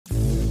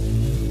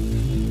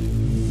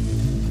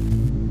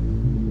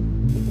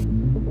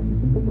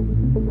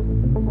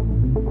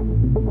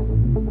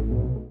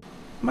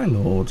My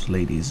lords,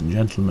 ladies and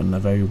gentlemen, a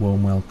very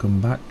warm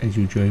welcome back as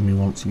you join me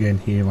once again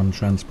here on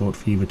Transport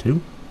Fever 2.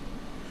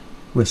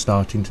 We're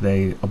starting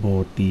today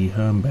aboard the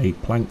Herne Bay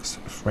Planks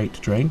freight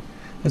train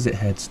as it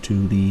heads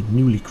to the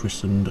newly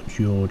christened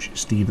George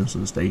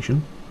Stephenson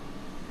station.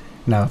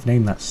 Now, I've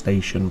named that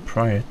station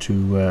prior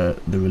to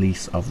the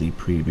release of the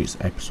previous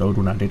episode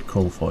when I did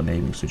call for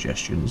naming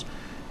suggestions,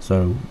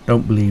 so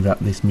don't believe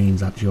that this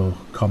means that your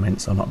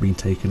comments are not being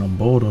taken on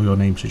board or your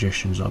name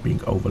suggestions are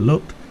being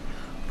overlooked.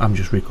 I'm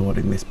just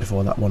recording this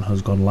before that one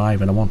has gone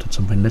live, and I wanted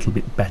something a little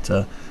bit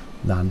better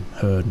than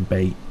Herne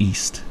Bay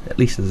East, at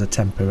least as a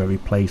temporary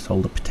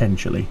placeholder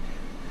potentially.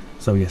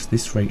 So yes,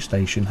 this freight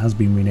station has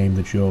been renamed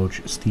the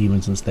George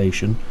Stephenson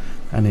station,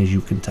 and as you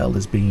can tell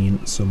there's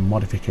been some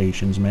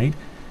modifications made.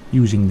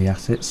 Using the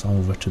assets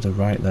over to the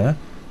right there,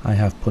 I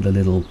have put a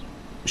little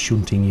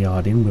shunting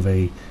yard in with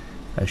a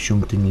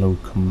shunting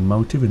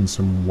locomotive and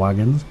some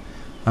wagons.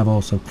 I've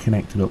also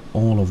connected up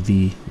all of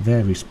the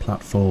various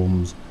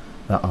platforms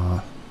that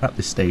are at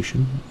this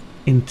station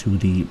into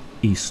the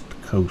East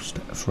Coast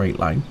freight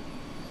line,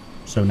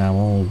 so now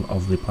all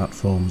of the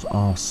platforms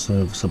are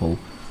serviceable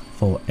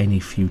for any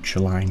future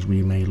lines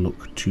we may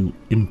look to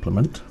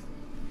implement,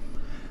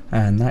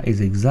 and that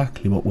is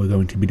exactly what we're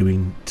going to be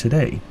doing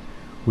today.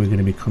 We're going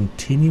to be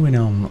continuing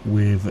on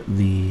with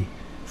the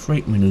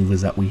freight maneuvers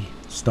that we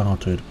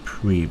started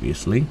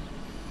previously.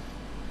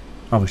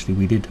 Obviously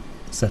we did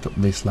set up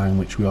this line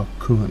which we are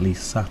currently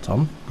sat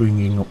on,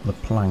 bringing up the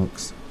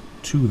planks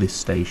to this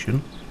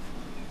station,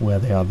 where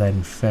they are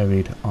then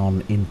ferried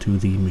on into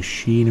the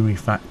machinery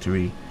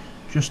factory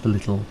just a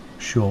little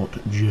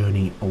short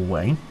journey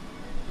away.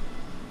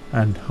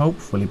 And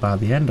hopefully by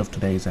the end of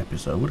today's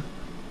episode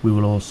we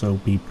will also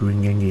be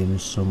bringing in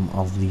some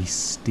of the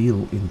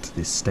steel into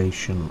this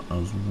station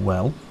as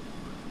well,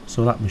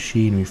 so that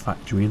machinery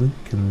factory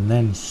can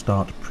then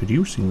start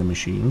producing the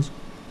machines.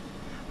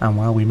 And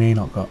while we may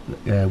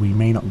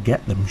not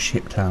get them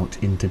shipped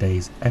out in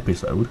today's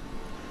episode,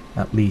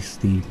 at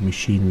least the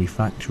machinery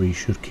factory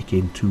should kick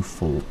into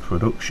full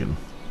production.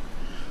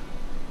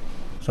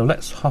 So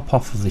let's hop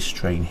off of this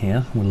train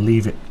here, we'll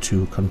leave it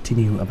to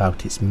continue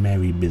about its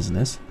merry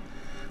business,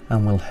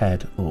 and we'll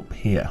head up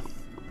here.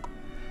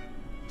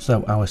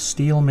 So our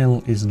steel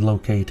mill is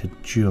located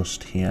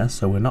just here,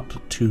 so we're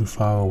not too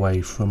far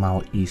away from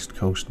our East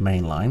Coast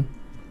main line.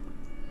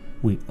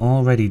 We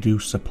already do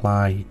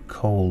supply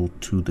coal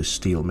to the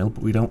steel mill,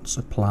 but we don't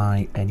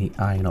supply any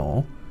iron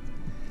ore.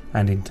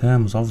 And in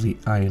terms of the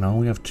iron ore,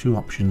 we have two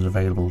options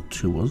available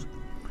to us.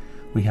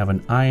 We have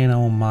an iron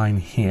ore mine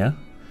here,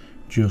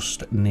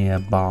 just near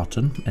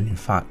Barton, and in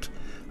fact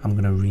I'm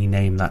going to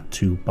rename that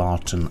to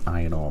Barton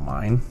Iron Ore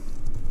Mine.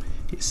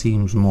 It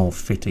seems more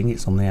fitting,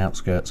 it's on the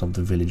outskirts of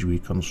the village we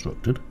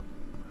constructed.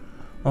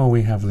 Or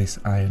we have this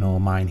iron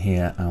ore mine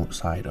here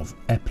outside of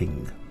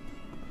Epping.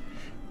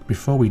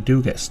 Before we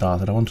do get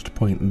started, I wanted to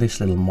point this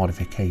little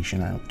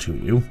modification out to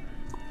you.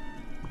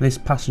 This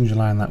passenger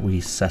line that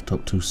we set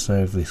up to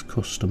serve this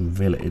custom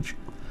village,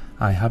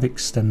 I have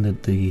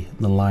extended the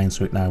line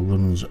so it now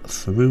runs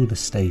through the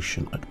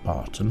station at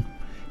Barton,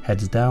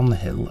 heads down the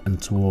hill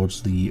and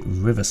towards the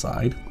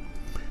riverside,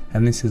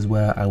 and this is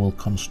where I will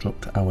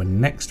construct our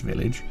next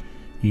village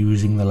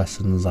using the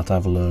lessons that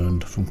I've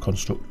learned from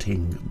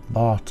constructing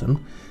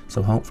Barton.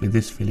 So hopefully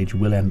this village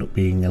will end up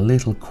being a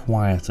little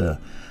quieter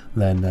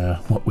than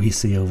what we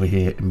see over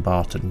here in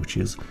Barton, which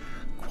is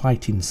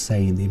quite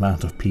insane, the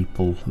amount of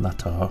people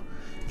that are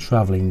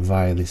travelling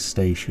via this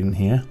station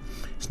here.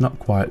 It's not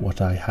quite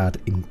what I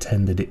had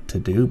intended it to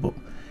do, but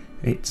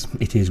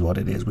it is what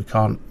it is. We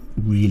can't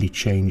really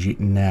change it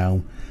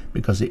now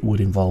because it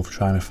would involve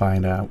trying to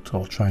find out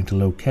or trying to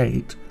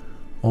locate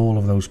all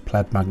of those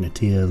plaid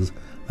magneteers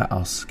that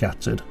are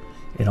scattered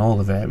in all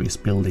the various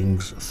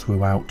buildings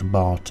throughout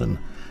Barton,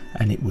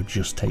 and it would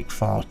just take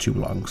far too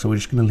long. So we're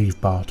just going to leave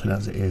Barton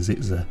as it is.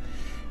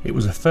 It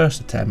was a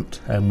first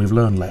attempt and we've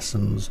learned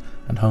lessons,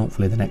 and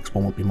hopefully the next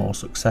one will be more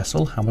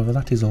successful. However,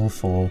 that is all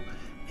for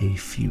a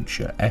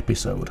future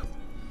episode.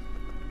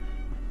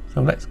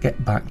 So let's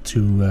get back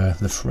to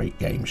the freight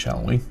game,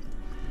 shall we?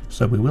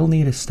 So we will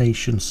need a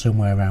station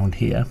somewhere around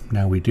here.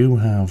 Now we do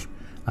have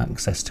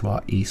access to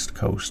our East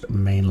Coast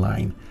main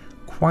line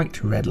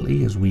quite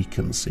readily, as we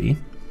can see.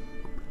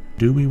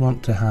 Do we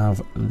want to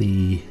have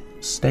the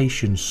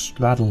station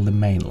straddle the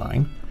main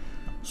line?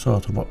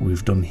 Sort of what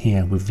we've done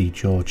here with the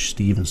George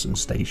Stephenson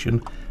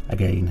station.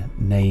 Again,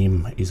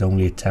 name is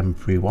only a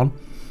temporary one.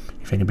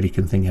 If anybody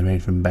can think of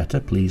anything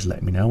better, please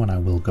let me know and I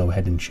will go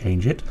ahead and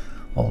change it,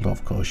 although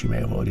of course you may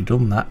have already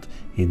done that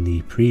in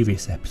the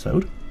previous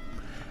episode.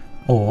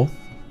 Or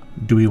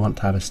do we want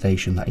to have a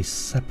station that is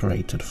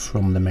separated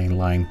from the main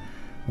line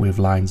with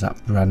lines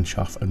that branch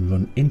off and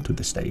run into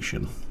the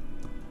station?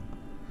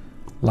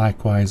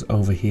 Likewise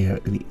over here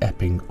at the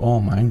Epping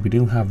ore mine, we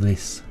do have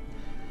this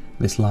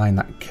line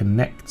that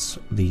connects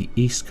the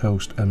East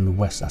Coast and the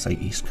West, I say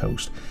East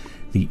Coast,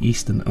 the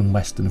Eastern and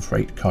Western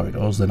freight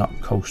corridors. They're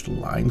not coastal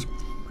lines.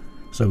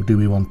 So do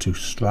we want to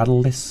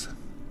straddle this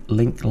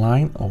link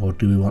line, or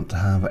do we want to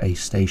have a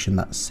station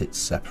that sits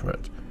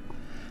separate?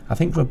 I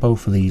think for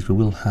both of these we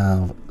will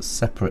have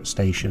separate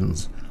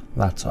stations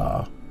that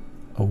are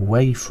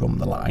away from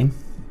the line,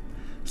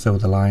 so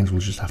the lines will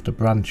just have to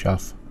branch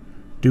off,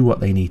 do what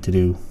they need to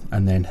do,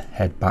 and then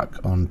head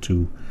back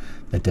onto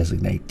the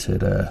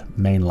designated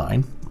main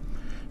line.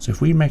 So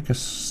if we make a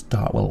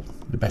start, well,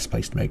 the best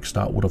place to make a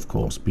start would of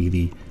course be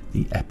the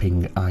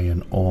Epping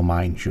iron ore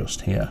mine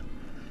just here.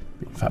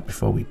 In fact,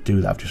 before we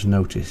do that, I've just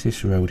noticed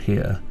this road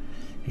here,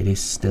 it is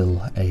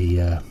still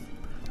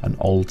an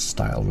old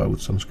style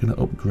road, so I'm just going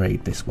to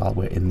upgrade this while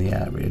we're in the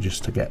area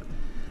just to get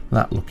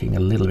that looking a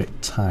little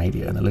bit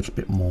tidier and a little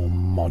bit more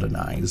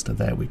modernized.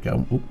 There we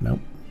go. Oh no,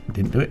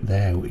 didn't do it.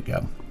 There we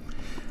go.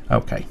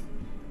 Okay,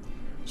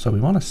 so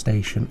we want a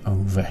station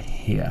over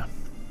here.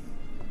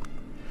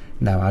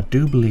 Now I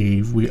do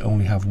believe we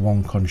only have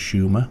one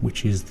consumer,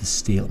 which is the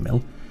steel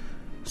mill,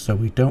 so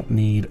we don't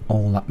need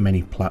all that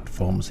many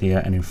platforms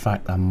here, and in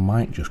fact I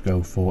might just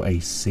go for a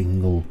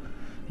single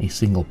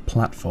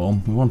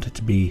platform. We want it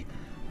to be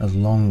as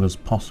long as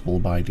possible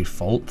by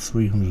default,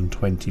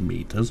 320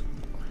 meters.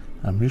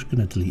 I'm just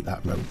going to delete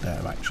that road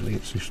there actually.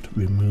 Let's just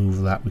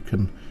remove that. We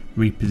can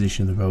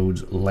reposition the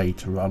roads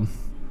later on.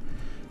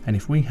 And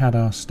if we had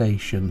our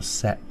station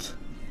set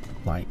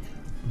like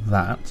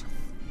that,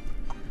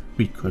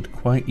 we could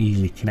quite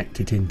easily connect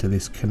it into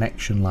this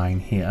connection line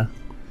here.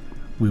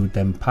 We would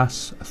then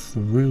pass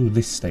through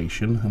this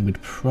station, and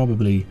we'd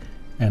probably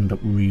end up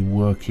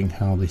reworking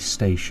how this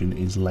station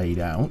is laid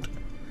out.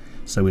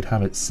 So we'd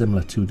have it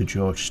similar to the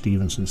George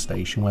Stephenson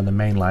station, where the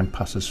main line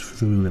passes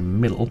through the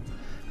middle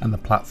and the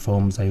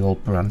platforms, they all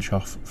branch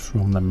off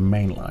from the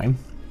main line.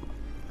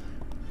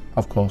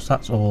 Of course,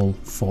 that's all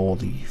for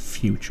the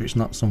future. It's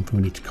not something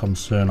we need to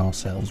concern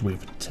ourselves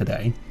with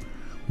today.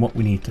 What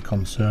we need to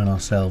concern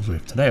ourselves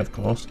with today, of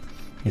course,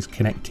 is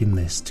connecting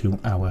this to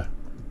our,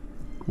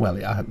 well,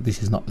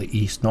 this is not the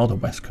east nor the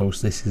west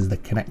coast, this is the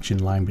connection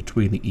line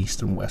between the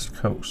east and west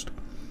coast.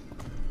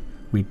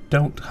 We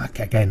don't,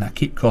 again, I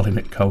keep calling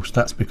it coast,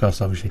 that's because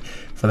obviously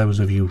for those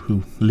of you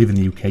who live in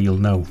the UK, you'll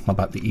know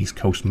about the East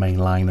Coast main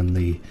line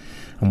and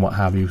what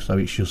have you, so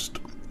it's just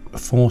a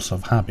force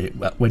of habit.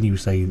 When you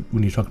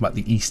talk about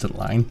the Eastern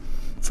line,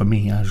 for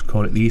me I just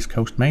call it the East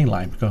Coast main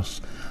line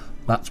because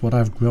that's what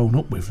I've grown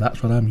up with,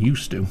 that's what I'm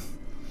used to.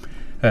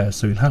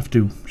 So you'll have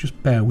to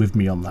just bear with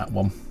me on that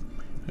one.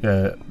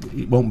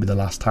 It won't be the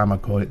last time I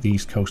call it the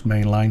East Coast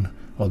main line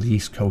or the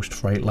East Coast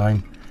freight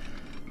line.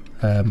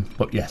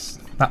 But yes,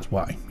 that's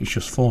why. It's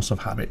just force of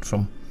habit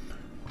from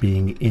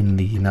being in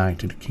the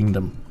United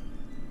Kingdom.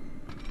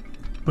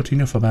 But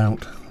enough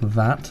about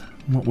that.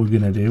 What we're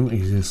going to do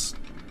is just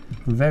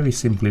very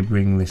simply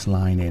bring this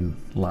line in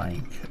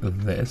like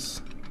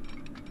this.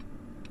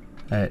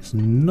 It's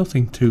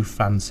nothing too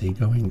fancy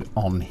going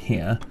on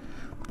here,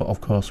 but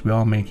of course we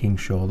are making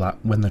sure that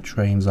when the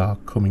trains are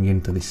coming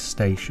into this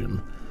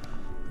station,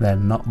 they're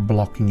not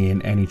blocking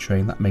in any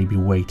train that may be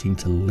waiting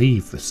to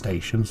leave the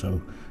station. So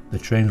the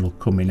trains will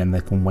come in and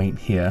they can wait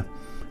here,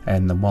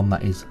 and the one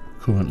that is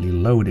currently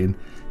loading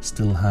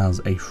still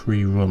has a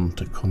free run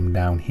to come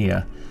down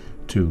here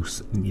to,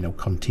 you know,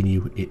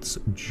 continue its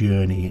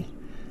journey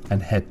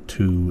and head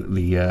to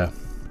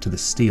the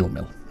steel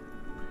mill.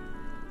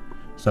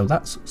 So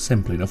that's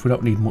simple enough. We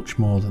don't need much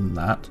more than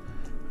that.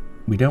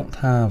 We don't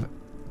have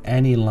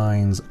any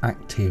lines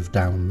active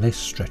down this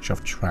stretch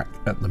of track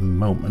at the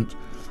moment,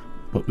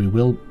 but we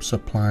will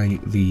supply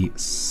the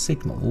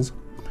signals.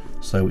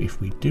 So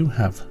if we do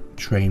have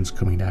trains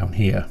coming down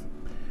here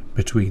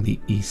between the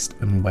east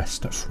and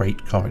west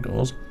freight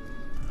corridors,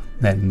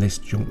 then this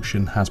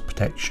junction has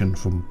protection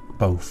from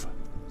both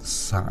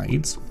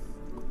sides.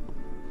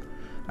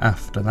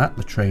 After that,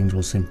 the trains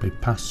will simply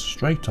pass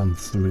straight on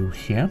through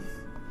here.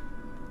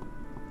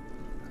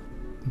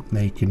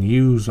 They can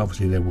use,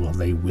 obviously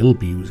they will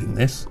be using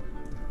this.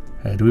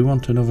 Do we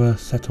want another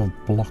set of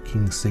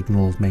blocking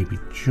signals, maybe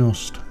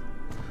just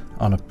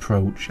on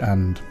approach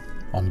and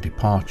on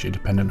departure,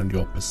 depending on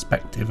your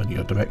perspective and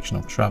your direction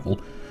of travel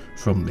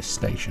from this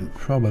station?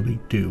 Probably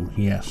do,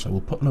 yes. So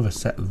we'll put another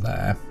set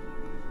there.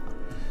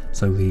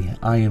 So the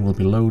iron will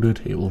be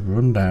loaded, it will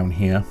run down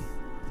here,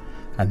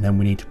 and then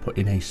we need to put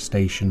in a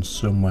station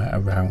somewhere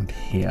around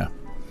here.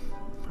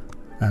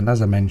 And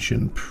as I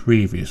mentioned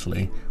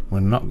previously, we're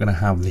not going to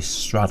have this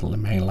straddle the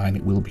main line,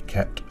 it will be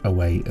kept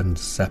away and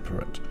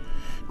separate.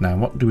 Now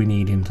what do we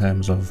need in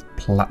terms of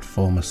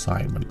platform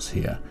assignments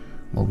here?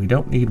 Well, we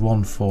don't need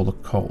one for the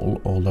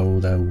coal, although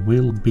there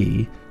will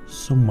be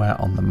somewhere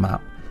on the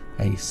map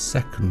a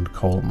second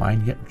coal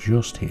mine, yep,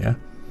 just here.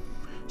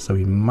 So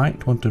we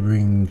might want to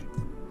bring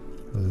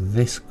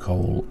this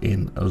coal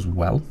in as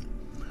well,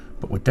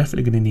 but we're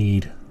definitely going to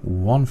need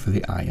one for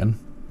the iron.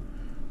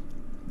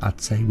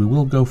 I'd say we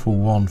will go for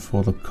one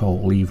for the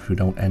coal, even if we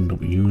don't end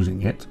up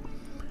using it.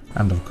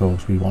 And of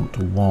course we want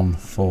one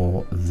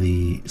for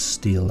the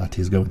steel that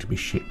is going to be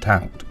shipped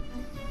out.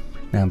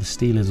 Now the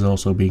steel is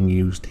also being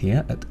used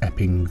here at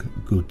Epping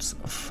Goods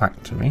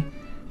Factory.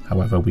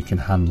 However, we can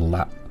handle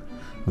that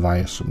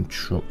via some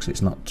trucks,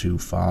 it's not too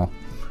far.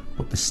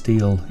 But the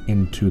steel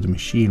into the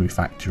machinery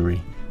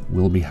factory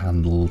will be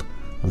handled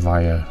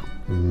via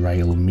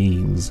rail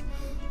means.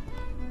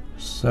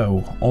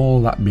 So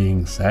all that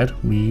being said,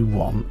 we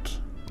want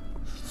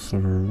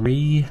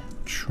 3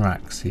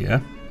 tracks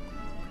here.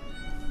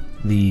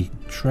 The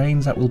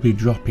trains that will be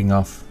dropping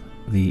off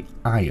the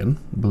iron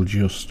will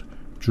just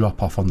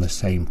drop off on the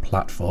same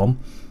platform.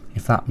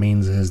 If that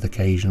means there's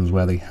occasions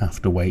where they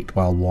have to wait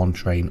while one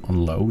train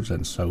unloads,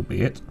 then so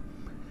be it.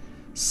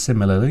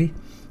 Similarly,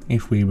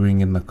 if we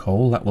bring in the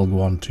coal, that will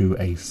go on to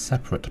a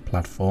separate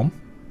platform,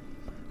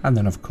 and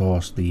then of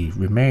course the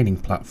remaining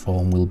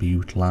platform will be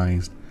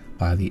utilised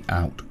by the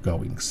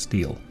outgoing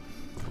steel.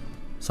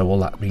 So all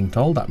that being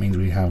told, that means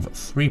we have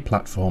 3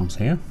 platforms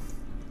here,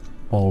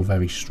 all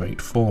very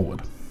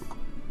straightforward.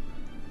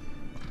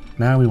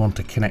 Now we want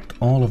to connect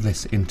all of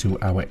this into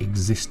our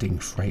existing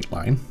freight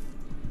line.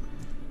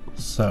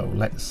 So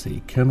let's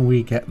see, can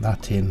we get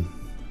that in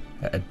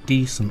at a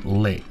decent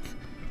lick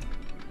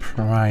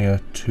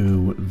prior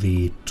to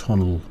the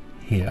tunnel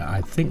here?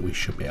 I think we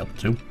should be able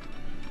to.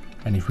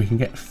 And if we can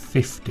get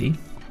 50,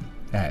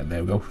 there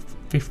we go,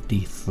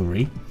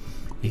 53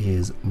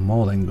 is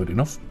more than good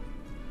enough.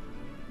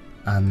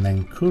 And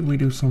then could we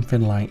do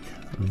something like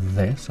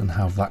this and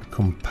have that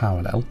come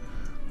parallel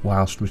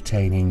whilst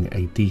retaining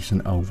a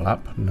decent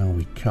overlap? No,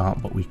 we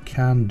can't, but we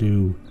can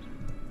do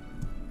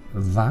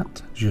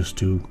that just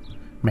to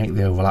make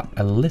the overlap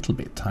a little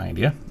bit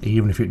tidier,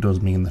 even if it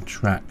does mean the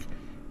track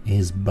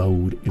is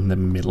bowed in the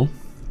middle.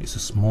 It's a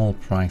small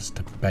price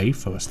to pay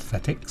for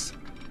aesthetics.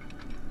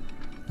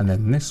 And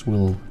then this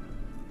will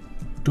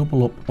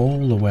double up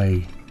all the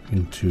way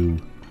into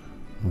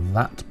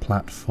that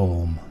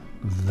platform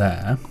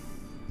there,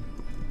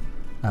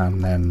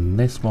 and then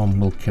this one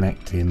will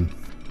connect in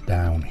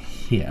down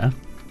here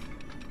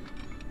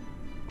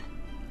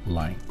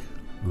like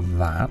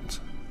that.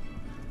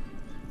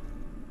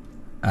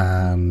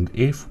 And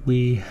if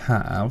we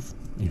have,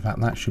 in fact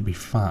that should be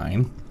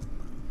fine,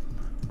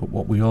 but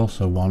what we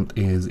also want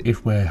is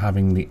if we're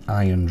having the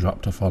iron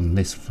dropped off on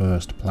this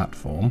first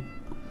platform,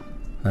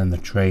 then the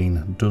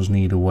train does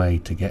need a way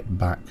to get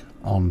back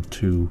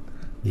onto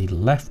the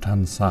left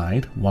hand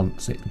side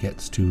once it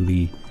gets to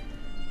the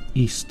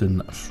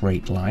eastern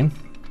freight line.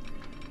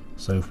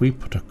 So if we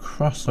put a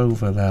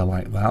crossover there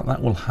like that,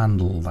 that will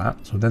handle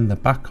that. So then they're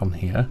back on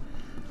here,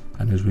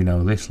 and as we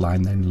know, this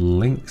line then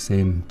links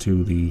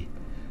into the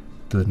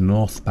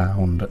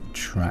northbound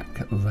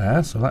track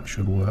there, so that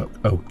should work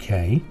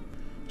okay.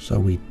 So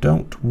we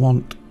don't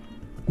want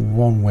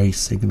one-way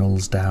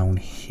signals down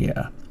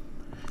here,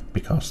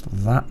 because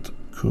that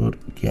could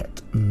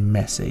get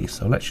messy.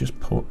 So let's just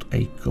put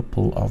a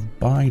couple of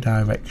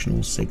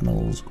bi-directional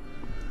signals,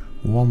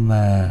 one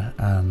there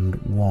and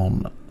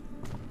one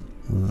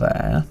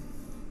there.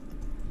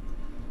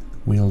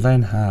 We'll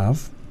then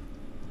have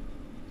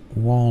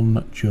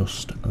one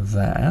just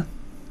there.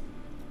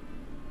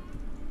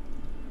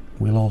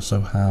 We'll also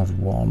have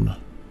one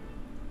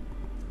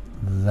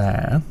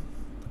there,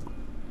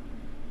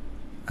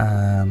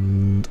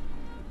 and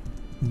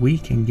we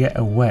can get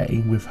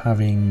away with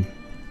having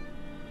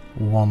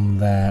one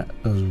there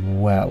as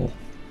well,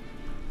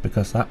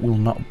 because that will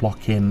not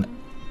block in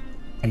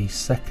a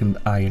second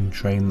iron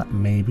train that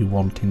may be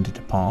wanting to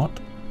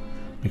depart,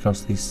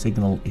 because the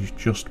signal is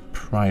just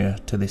prior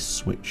to this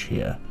switch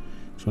here,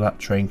 so that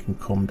train can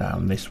come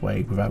down this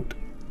way without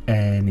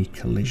any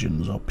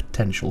collisions or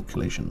potential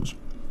collisions.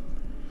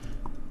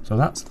 So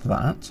that's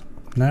that.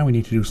 Now we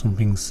need to do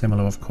something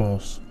similar, of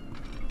course,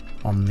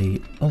 on the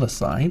other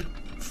side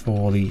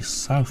for the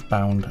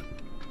southbound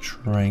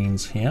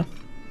trains here.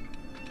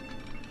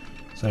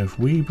 So if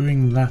we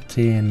bring that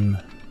in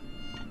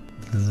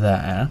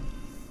there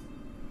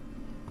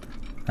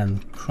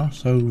and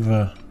cross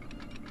over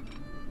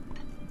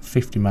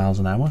 50 miles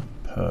an hour,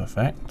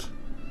 perfect.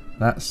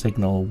 That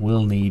signal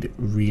will need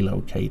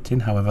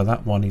relocating, however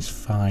that one is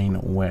fine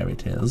where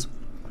it is.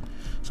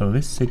 So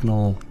this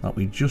signal that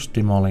we just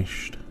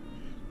demolished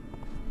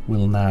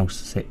will now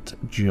sit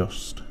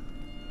just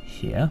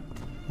here,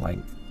 like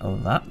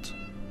that.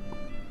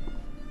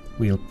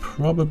 We'll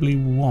probably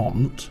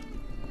want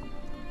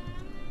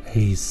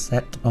a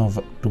set of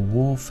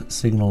dwarf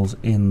signals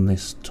in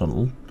this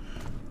tunnel,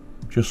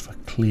 just for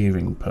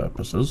clearing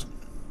purposes.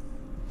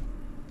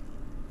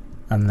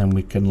 And then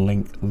we can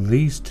link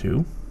these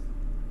two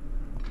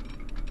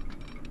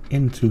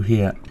into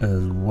here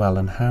as well.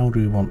 And how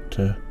do we want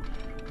to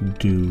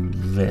do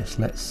this?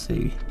 Let's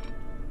see.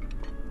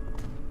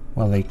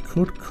 Well, they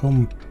could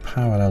come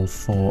parallel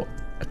for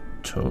a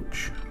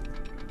touch.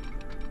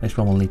 This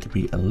one will need to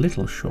be a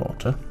little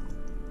shorter,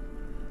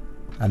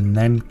 and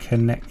then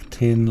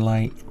connect in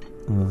like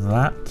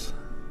that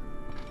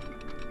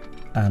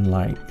and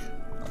like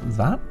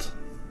that.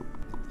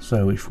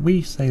 So if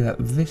we say that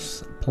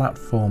this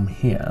platform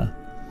here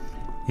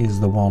is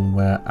the one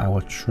where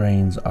our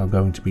trains are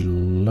going to be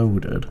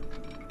loaded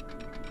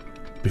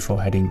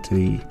before heading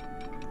to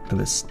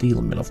the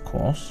steel mill, of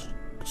course.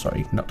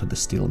 Sorry, not to the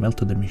steel mill,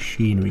 to the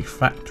machinery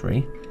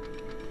factory.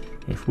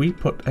 If we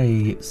put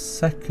a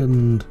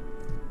second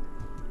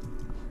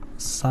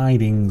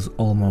sidings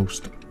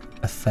almost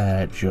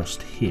affair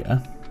just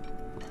here,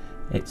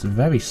 It's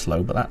very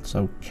slow, but that's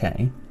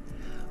okay.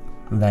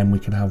 And then we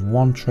can have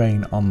one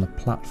train on the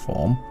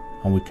platform,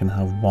 and we can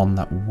have one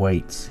that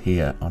waits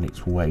here on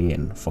its way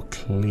in for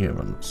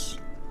clearance.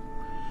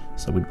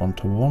 So we'd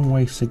want a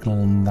one-way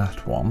signal on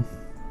that one,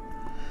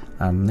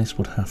 and this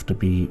would have to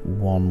be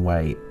one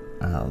way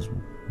as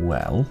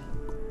well.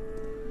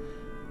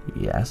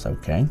 Yes,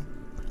 okay.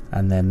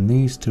 And then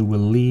these two will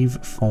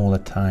leave for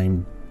the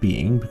time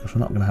being, because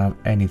we're not going to have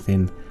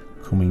anything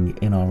coming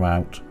in or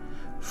out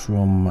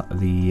from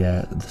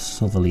the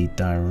southerly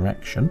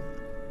direction.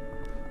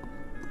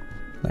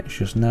 Let's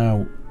just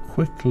now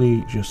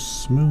quickly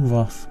just smooth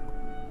off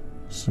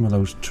some of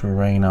those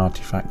terrain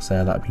artifacts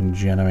there that have been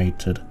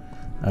generated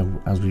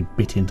as we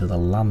bit into the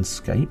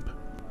landscape.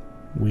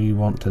 We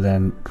want to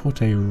then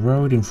put a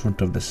road in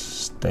front of the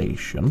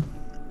station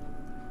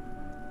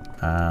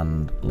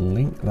and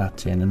link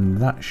that in, and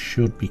that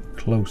should be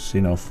close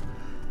enough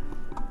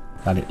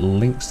that it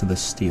links to the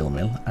steel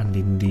mill, and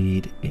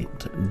indeed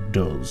it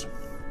does.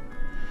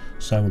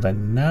 So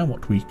then now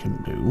what we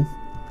can do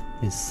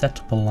is set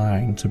up a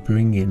line to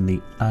bring in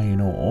the iron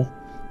ore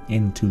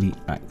into the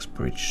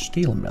Axbridge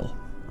steel mill.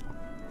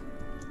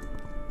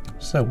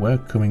 So we're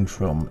coming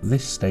from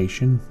this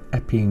station,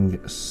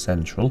 Epping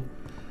Central.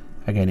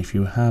 Again, if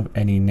you have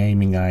any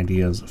naming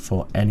ideas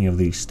for any of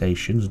these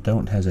stations,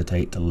 don't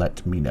hesitate to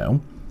let me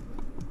know.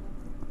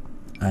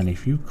 And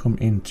if you come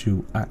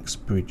into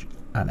Axbridge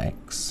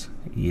Annex,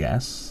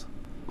 yes.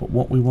 But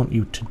what we want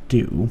you to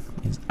do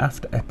is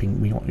after Epping,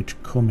 we want you to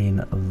come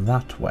in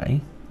that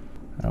way.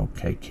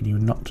 Okay, can you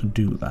not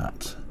do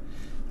that?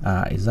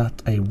 Is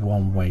that a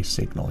one-way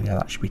signal? Yeah,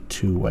 that should be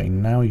two-way.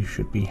 Now you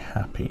should be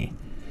happy.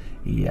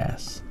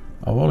 Yes.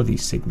 Oh, all of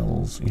these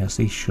signals, yes,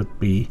 these should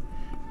be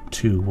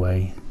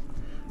two-way.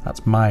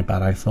 That's my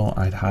bad. I thought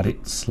I'd had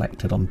it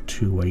selected on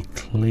two-way.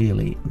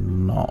 Clearly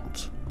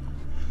not.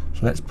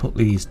 So let's put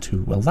these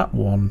two. Well, that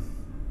one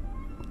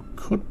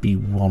could be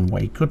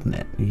one-way, couldn't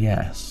it?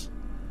 Yes.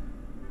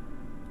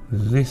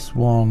 This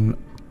one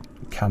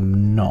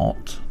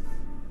cannot.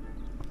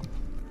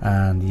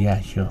 And yeah,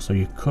 sure. So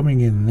you're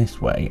coming in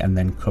this way and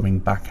then coming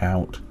back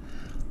out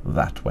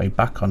that way,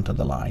 back onto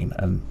the line,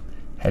 and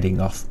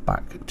heading off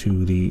back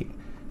to the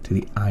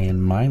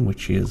iron mine,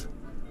 which is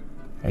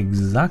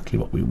exactly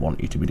what we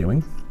want you to be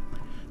doing.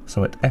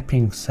 So at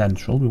Epping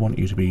Central, we want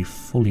you to be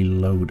fully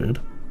loaded,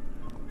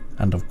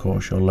 and of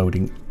course you're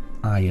loading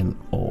iron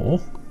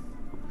ore,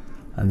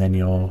 and then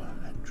you're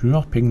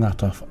dropping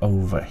that off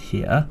over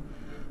here,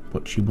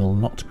 but you will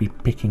not be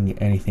picking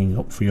anything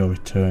up for your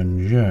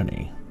return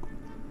journey.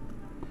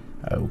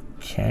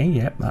 Okay,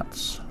 yep,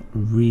 that's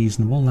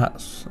reasonable.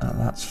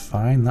 That's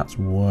fine. That's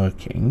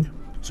working.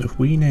 So if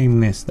we name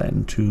this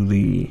then to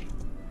the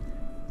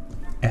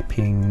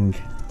Epping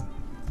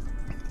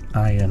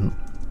iron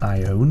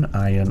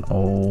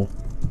ore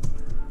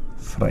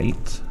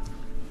freight,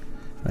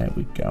 there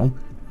we go.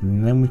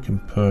 And then we can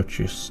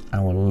purchase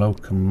our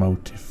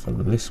locomotive for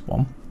this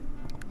one,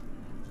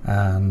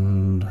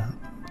 and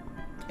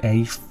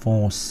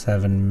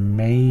A47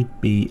 may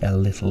be a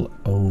little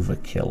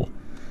overkill,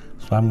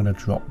 so I'm going to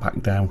drop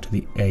back down to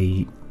the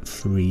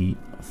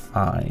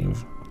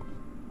A35,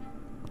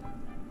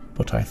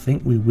 but I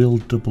think we will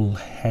double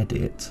head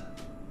it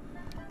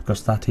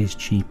because that is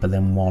cheaper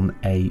than one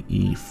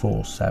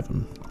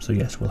AE47. So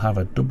yes, we'll have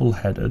a double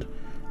headed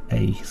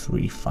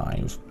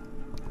A35.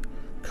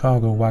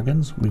 Cargo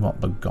wagons, we want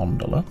the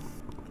gondola,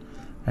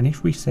 and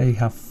if we say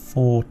have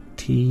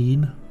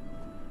 14,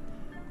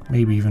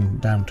 maybe even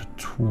down to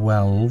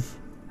 12,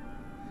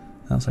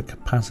 that's a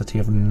capacity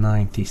of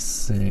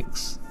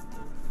 96.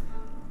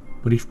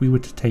 But if we were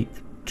to take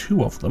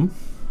two of them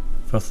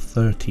for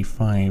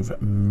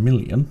 35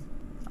 million,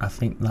 I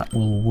think that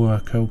will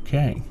work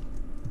okay.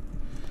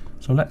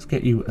 So let's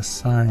get you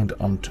assigned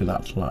onto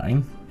that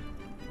line,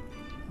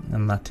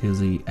 and that is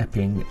the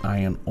Epping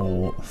iron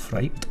ore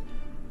freight.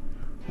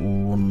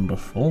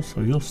 Wonderful,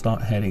 so you'll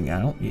start heading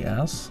out,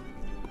 yes.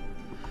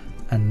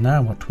 And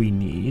now what we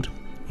need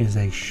is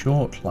a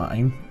short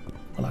line,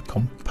 well, a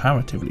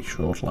comparatively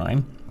short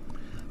line,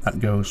 that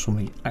goes from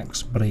the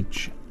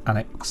Axbridge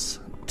Annex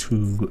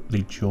to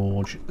the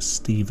George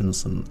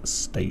Stephenson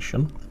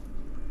station.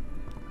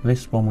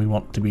 This one we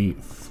want to be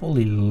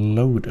fully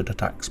loaded at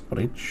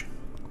Axbridge,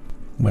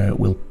 where it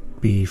will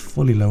be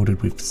fully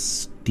loaded with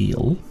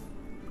steel.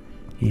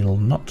 You'll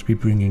not be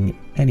bringing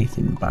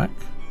anything back.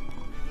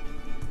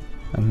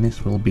 And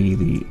this will be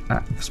the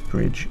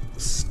Axbridge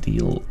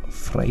steel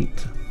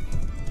freight.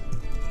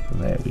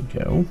 There we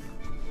go.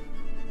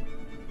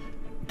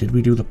 Did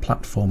we do the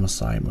platform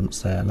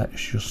assignments there?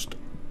 Let's just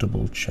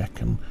double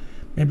check and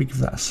maybe give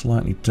that a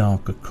slightly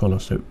darker colour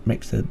so it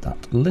makes it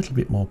that a little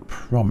bit more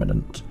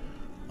prominent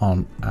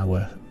on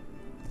our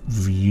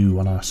view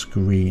on our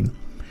screen.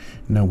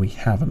 No, we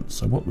haven't.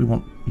 So what we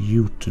want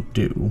you to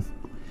do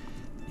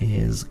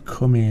is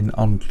come in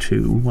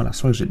onto, well, I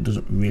suppose it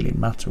doesn't really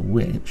matter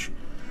which,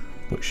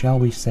 but shall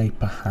we say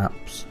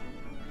perhaps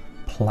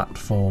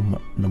platform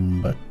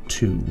number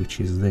 2, which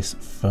is this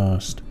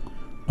first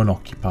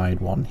unoccupied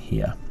one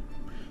here.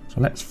 So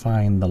let's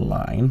find the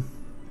line.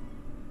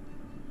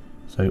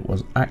 So it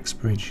was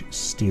Axbridge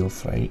Steel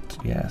Freight,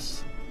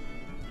 yes.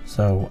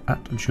 So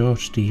at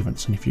George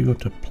Stephenson, if you go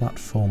to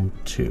platform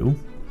 2,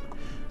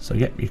 so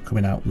yep, you're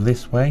coming out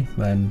this way,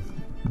 then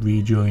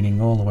rejoining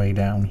all the way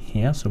down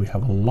here. So we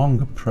have a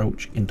long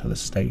approach into the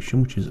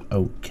station, which is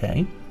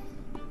okay.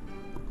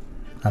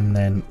 And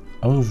then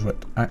over at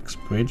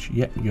Axbridge,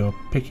 yep, you're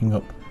picking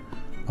up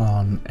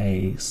on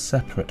a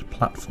separate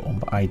platform,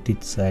 but I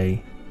did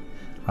say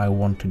I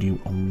wanted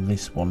you on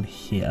this one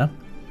here.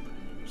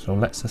 So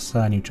let's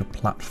assign you to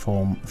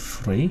platform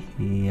 3,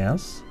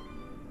 yes.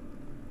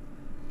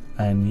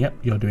 And yep,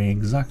 you're doing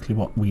exactly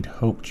what we'd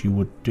hoped you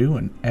would do,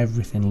 and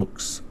everything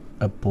looks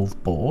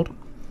above board.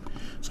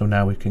 So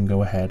now we can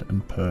go ahead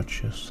and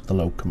purchase the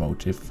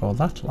locomotive for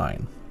that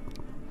line.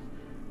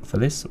 For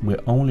this,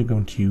 we're only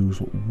going to use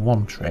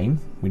one train.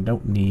 We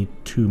don't need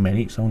too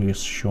many, it's only a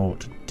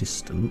short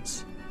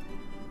distance.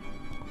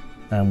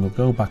 And we'll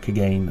go back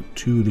again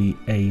to the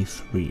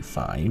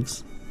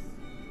A35s.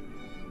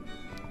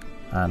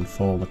 And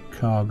for the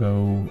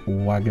cargo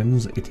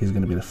wagons, it is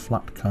going to be the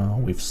flat car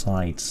with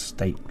side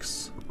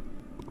stakes.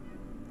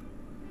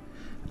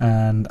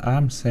 And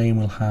I'm saying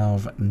we'll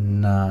have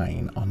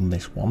 9 on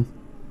this one.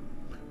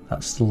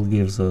 That still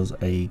gives us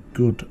a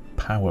good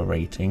power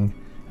rating,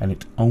 and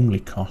it only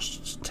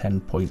costs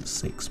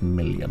 10.6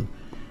 million,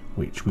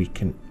 which we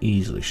can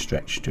easily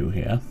stretch to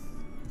here.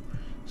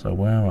 So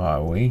where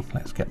are we?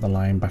 Let's get the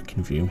line back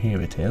in view.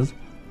 Here it is.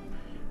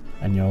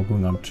 And you're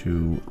going on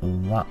to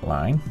that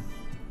line.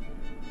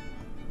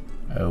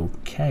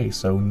 Okay,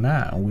 so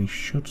now we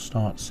should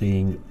start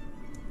seeing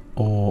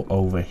ore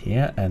over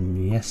here,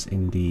 and yes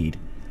indeed,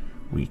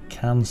 we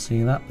can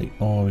see that the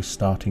ore is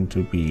starting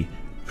to be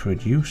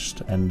produced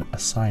and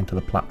assigned to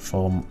the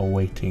platform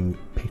awaiting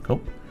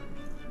pickup.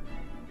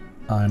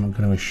 I'm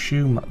going to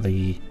assume that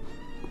the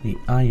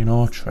iron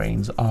ore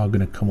trains are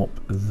going to come up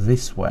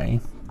this way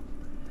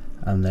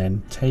and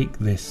then take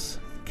this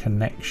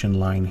connection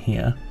line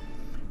here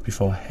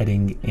before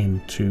heading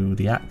into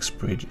the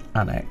Axbridge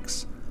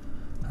annex,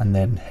 and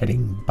then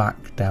heading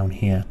back down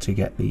here to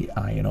get the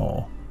iron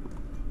ore.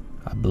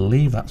 I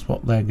believe that's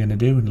what they're going to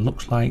do, and it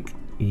looks like,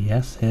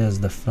 yes, here's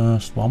the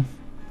first one.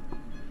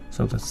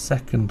 So the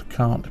second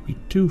can't be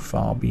too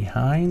far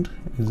behind.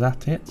 Is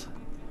that it?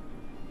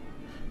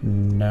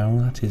 No,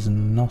 that is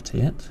not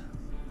it.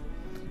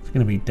 It's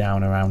going to be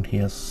down around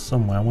here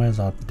somewhere. Where's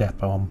our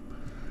depot?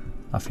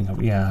 I think,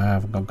 yeah, I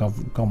have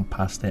gone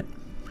past it.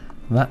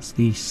 That's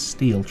the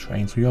steel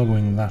train, so you're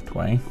going that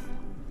way.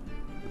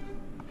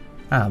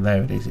 Ah,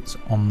 there it is, it's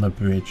on the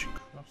bridge.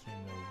 Crossing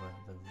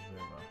over the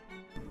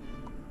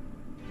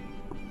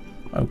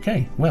river.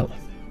 Okay, well,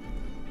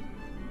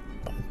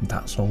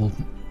 that's all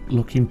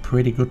looking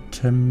pretty good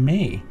to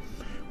me.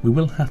 We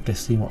will have to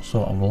see what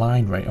sort of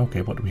line rate.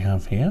 Okay, what do we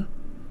have here?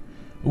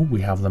 Oh,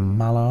 we have the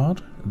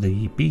Mallard,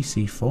 the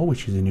BC4,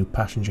 which is a new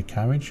passenger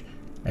carriage,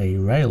 a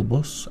rail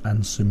bus,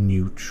 and some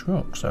new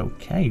trucks.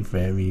 Okay,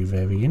 very,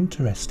 very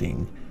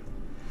interesting.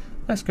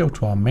 Let's go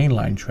to our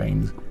mainline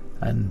trains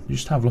and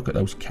just have a look at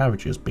those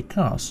carriages,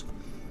 because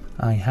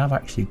I have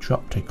actually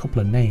dropped a couple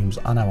of names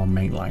on our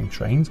mainline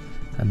trains,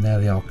 and there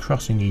they are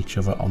crossing each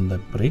other on the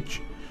bridge.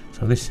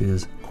 So this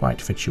is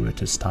quite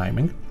fortuitous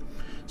timing.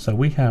 So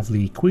we have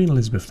the Queen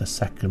Elizabeth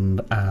II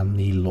and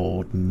the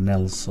Lord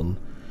Nelson.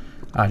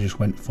 I just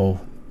went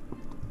for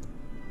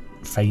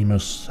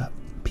famous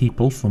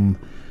people from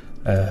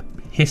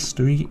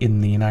history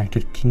in the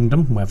United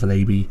Kingdom, whether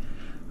they be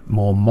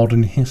more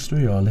modern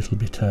history or a little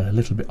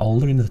bit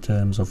older in the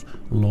terms of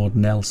Lord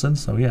Nelson.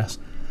 So yes,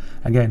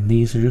 again,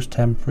 these are just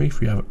temporary.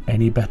 If you have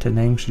any better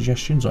name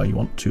suggestions, or you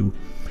want to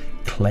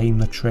claim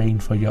the train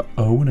for your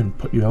own and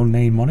put your own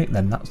name on it,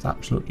 then that's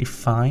absolutely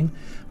fine.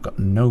 I've got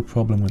no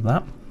problem with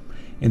that.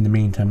 In the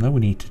meantime though, we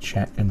need to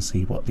check and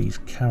see what these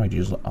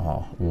carriages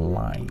are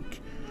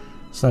like.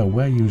 So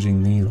we're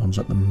using these ones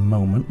at the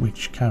moment,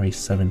 which carry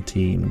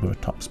 17 with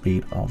a top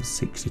speed of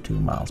 62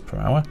 miles per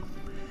hour.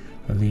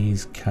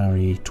 These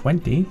carry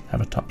 20,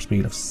 have a top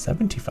speed of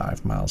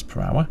 75 miles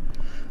per hour,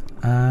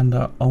 and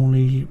are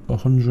only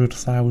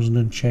 100,000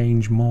 and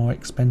change more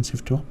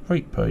expensive to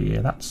operate per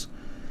year. That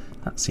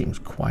seems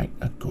quite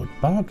a good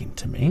bargain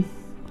to me.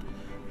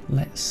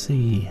 Let's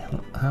see,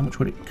 how much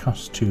would it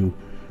cost to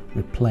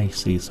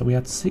replace these? So we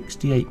had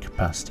 68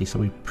 capacity, so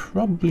we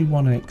probably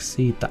want to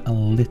exceed that a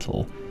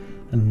little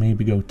and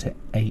maybe go to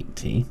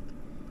 80.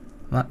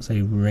 That's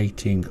a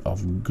rating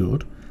of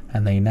good,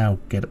 and they now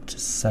get up to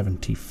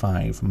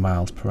 75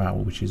 miles per hour,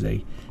 which is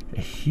a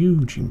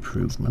huge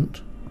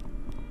improvement.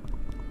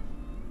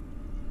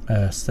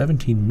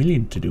 17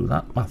 million to do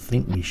that. I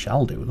think we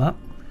shall do that.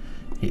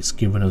 It's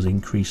given us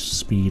increased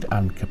speed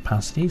and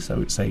capacity, so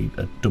it's a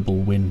double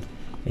win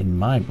in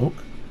my book.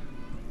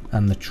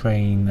 And the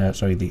train,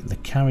 the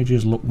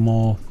carriages look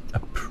more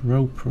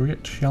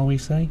appropriate, shall we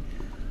say,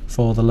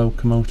 for the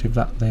locomotive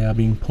that they are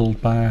being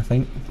pulled by. I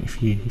think,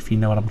 if you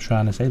know what I'm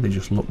trying to say, they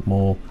just look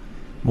more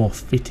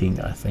fitting,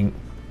 I think.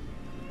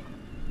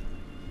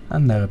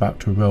 And they're about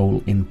to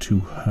roll into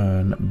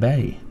Herne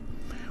Bay.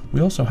 We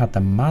also had the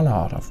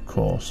Mallard, of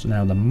course.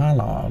 Now the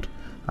Mallard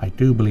I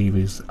do believe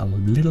is a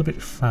little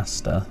bit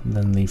faster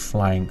than the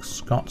Flying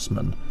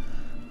Scotsman.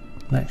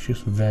 Let's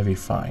just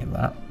verify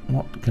that.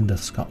 What can the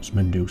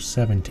Scotsman do?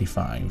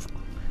 75.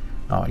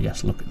 Oh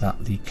yes, look at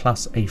that. The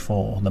Class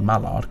A4, the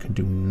Mallard, can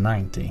do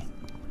 90.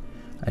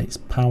 Its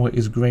power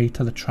is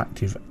greater, the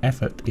tractive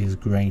effort is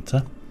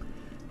greater.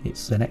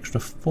 It's an extra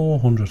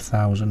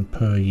 400,000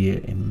 per year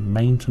in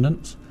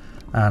maintenance,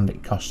 and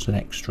it costs an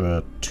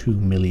extra 2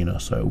 million or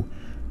so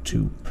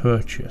to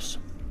purchase.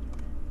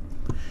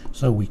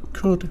 So we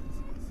could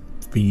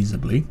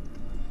feasibly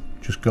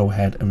just go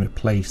ahead and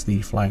replace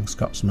the Flying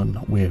Scotsman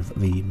with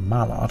the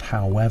Mallard.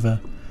 However,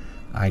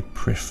 I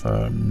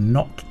prefer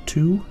not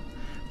to,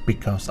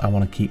 because I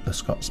want to keep the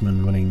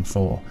Scotsman running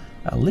for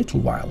a little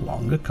while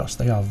longer, because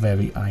they are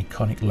very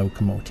iconic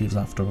locomotives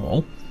after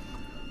all.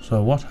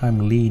 So what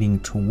I'm leaning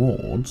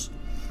towards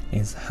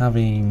is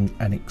having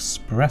an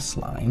express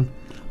line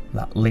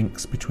that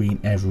links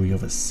between every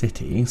other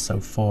city. So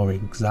for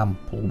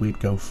example, we'd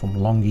go from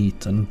Long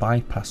Eaton,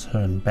 bypass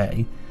Herne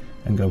Bay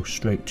and go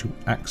straight to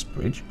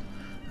Axbridge,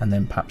 and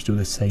then perhaps do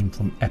the same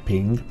from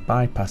Epping,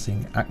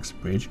 bypassing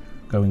Axbridge,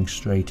 going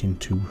straight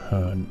into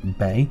Herne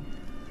Bay.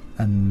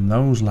 And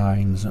those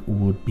lines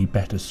would be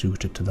better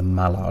suited to the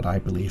Mallard, I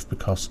believe,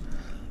 because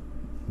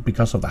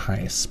of the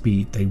higher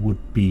speed they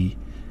would be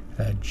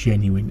a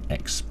genuine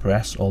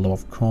express, although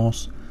of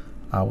course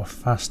our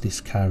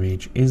fastest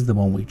carriage is the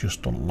one we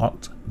just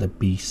unlocked, the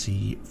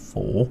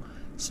BC4,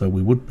 so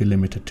we would be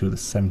limited to the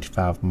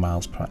 75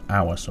 miles per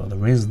hour, so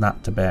there is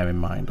that to bear in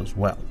mind as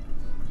well.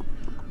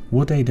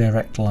 Would a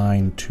direct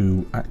line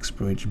to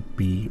Axbridge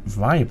be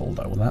viable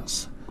though?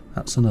 That's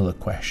another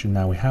question.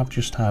 Now we have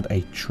just had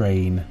a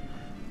train.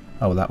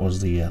 Oh, that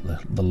was the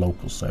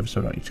local service,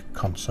 so I don't need to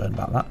concern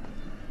about that.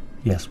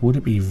 Yes, would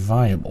it be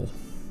viable?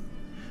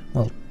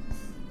 Well,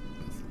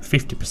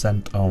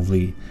 50% of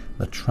the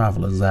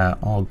travellers there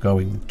are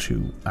going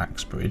to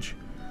Axbridge.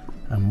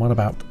 And what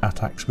about at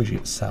Axbridge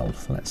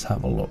itself? Let's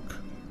have a look.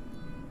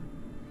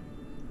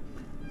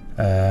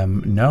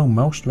 No,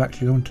 most are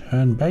actually going to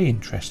Herne Bay,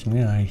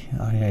 interestingly.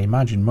 I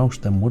imagine most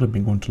of them would have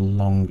been going to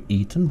Long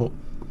Eaton, but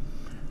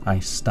I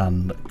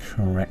stand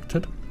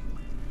corrected.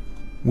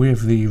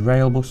 With the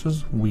rail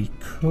buses, we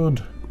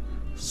could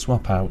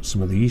swap out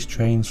some of these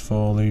trains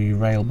for the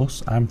rail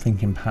bus. I'm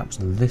thinking perhaps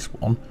this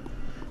one,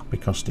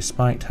 because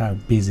despite how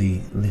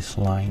busy this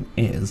line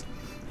is,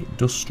 it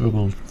does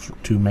struggle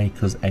to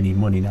make us any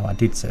money. Now I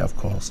did say, of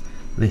course,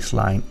 this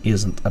line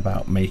isn't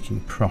about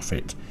making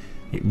profit.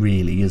 It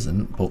really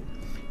isn't, but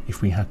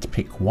if we had to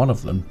pick one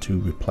of them to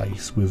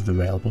replace with the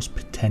rail bus,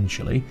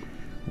 potentially,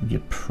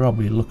 you'd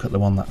probably look at the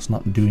one that's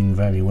not doing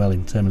very well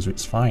in terms of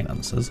its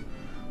finances.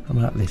 How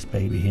about this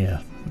baby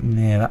here?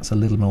 Yeah, that's a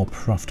little more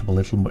profitable, a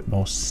little bit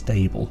more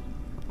stable.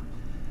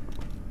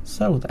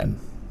 So then,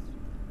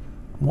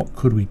 what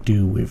could we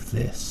do with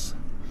this?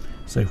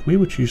 So if we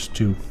were just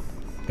to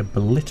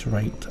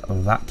obliterate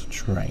that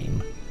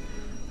train,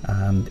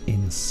 and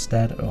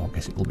instead, oh, I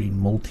guess it will be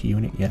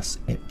multi-unit, yes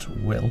it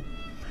will,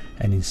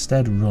 and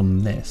instead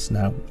run this.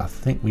 Now I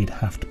think we'd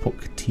have to put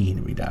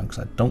catenary down, because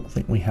I don't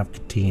think we have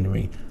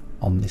catenary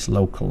on this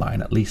local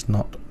line, at least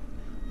not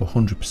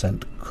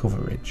 100%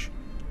 coverage.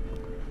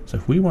 So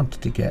if we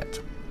wanted to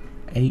get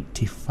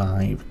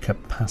 85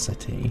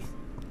 capacity,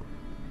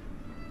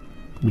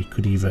 we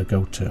could either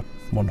go to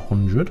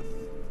 100,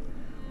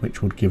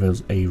 which would give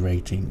us a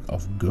rating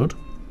of good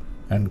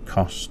and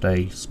cost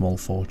a small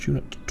fortune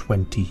at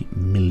 20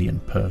 million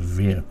per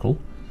vehicle.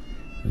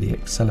 The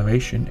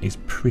acceleration is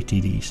pretty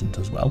decent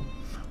as well.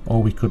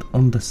 Or we could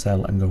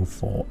undersell and go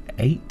for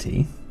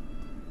 80,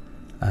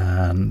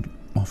 and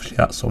obviously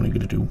that's only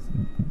going to do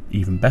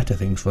even better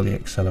things for the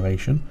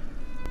acceleration.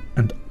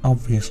 And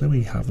obviously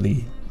we have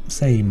the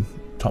same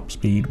top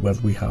speed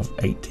whether we have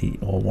 80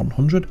 or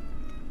 100,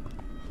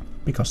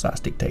 because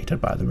that's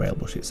dictated by the rail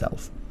bus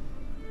itself.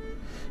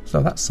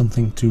 So that's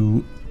something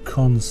to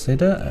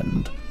consider.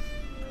 And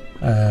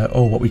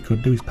or what we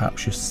could do is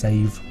perhaps just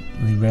save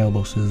the rail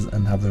buses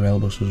and have the rail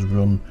buses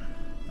run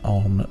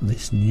on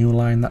this new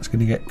line that's going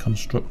to get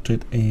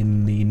constructed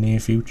in the near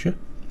future.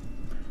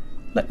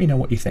 Let me know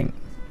what you think,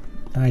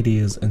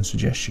 ideas and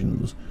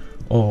suggestions.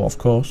 Or of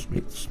course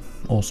it's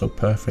also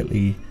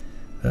perfectly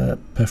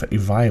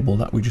viable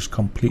that we just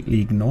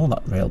completely ignore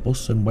that rail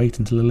bus and wait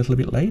until a little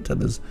bit later.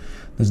 There's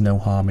no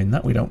harm in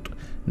that. We don't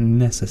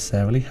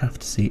necessarily have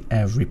to see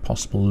every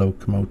possible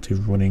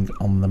locomotive running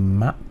on the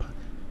map.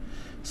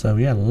 So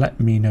yeah, let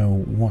me know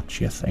what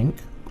you think.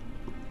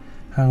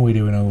 How are we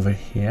doing over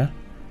here?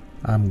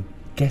 I'm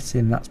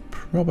guessing that's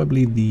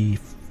probably the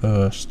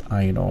first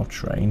iron ore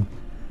train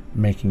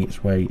making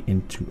its way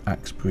into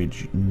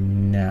Axbridge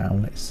now.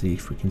 Let's see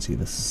if we can see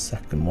the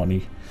second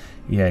one.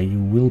 Yeah, you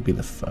will be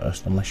the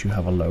first unless you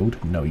have a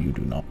load. No, you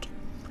do not.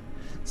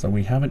 So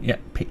we haven't yet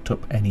picked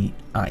up any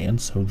iron,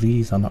 so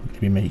these are not going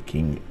to be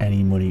making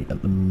any money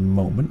at the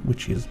moment,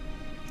 which is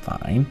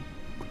fine.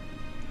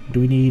 Do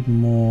we need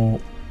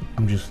more?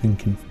 I'm just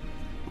thinking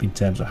in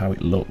terms of how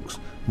it looks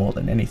more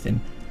than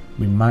anything.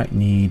 We might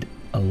need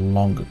a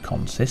longer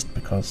consist,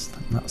 because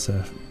that's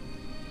a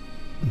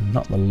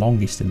not the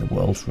longest in the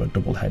world for a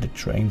double-headed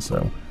train,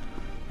 so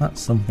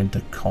that's something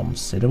to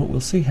consider, but we'll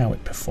see how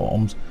it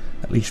performs.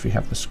 At least we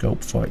have the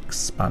scope for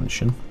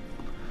expansion.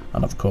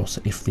 And of course,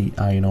 if the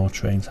iron ore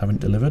trains haven't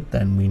delivered,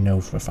 then we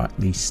know for a fact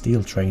the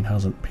steel train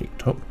hasn't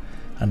picked up.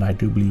 And I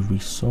do believe we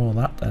saw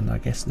that, and I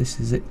guess this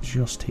is it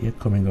just here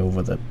coming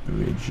over the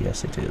bridge.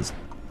 Yes, it is.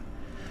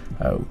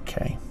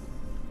 Okay.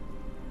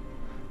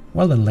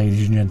 Well then,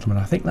 ladies and gentlemen,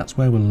 I think that's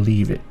where we'll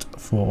leave it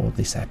for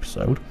this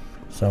episode.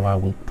 So I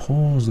will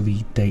pause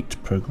the date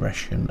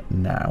progression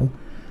now.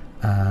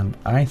 And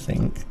I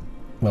think,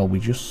 well, we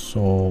just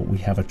saw we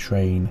have a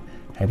train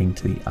heading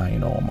to the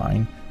iron ore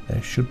mine.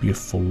 There should be a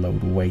full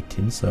load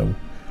waiting, so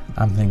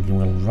I'm thinking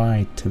we'll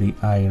ride to the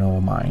iron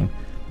ore mine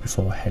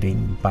before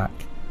heading back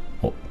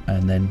up,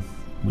 and then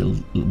we'll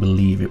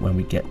leave it when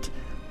we get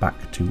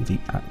back to the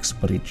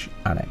Axbridge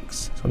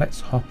Annex. So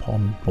let's hop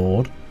on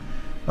board.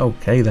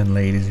 Okay then,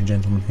 ladies and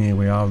gentlemen, here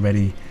we are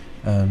ready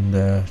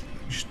and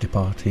just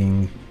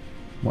departing.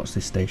 What's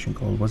this station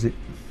called? Was it?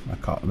 I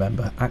can't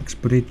remember.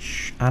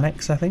 Axbridge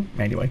Annex, I think.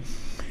 Anyway,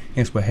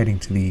 yes, we're heading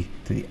to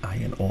the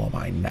iron ore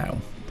mine now.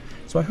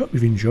 So I hope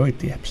you've enjoyed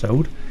the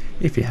episode.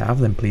 If you have,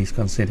 then please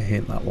consider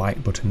hitting that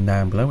like button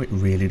down below. It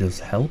really does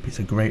help. It's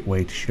a great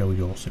way to show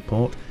your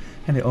support,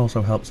 and it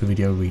also helps the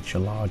video reach a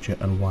larger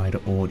and wider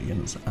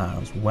audience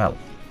as well.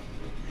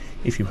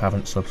 If you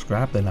haven't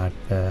subscribed, then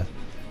I'd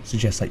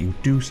suggest that you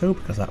do so,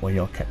 because that way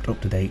you're kept up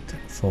to date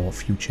for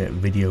future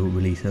video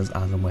releases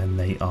as and when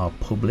they are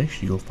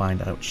published. You'll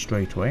find out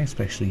straight away,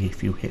 especially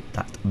if you hit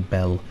that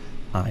bell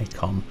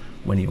icon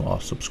when you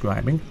are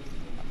subscribing.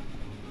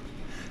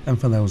 And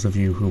for those of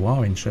you who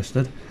are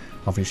interested,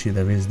 obviously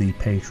there is the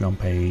Patreon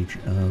page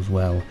as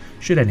well,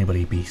 should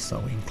anybody be so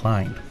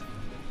inclined.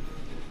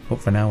 But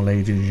for now,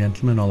 ladies and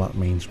gentlemen, all that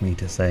means for me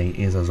to say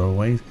is, as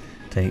always,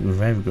 take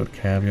very good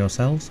care of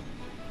yourselves.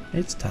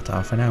 It's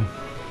ta-ta for now.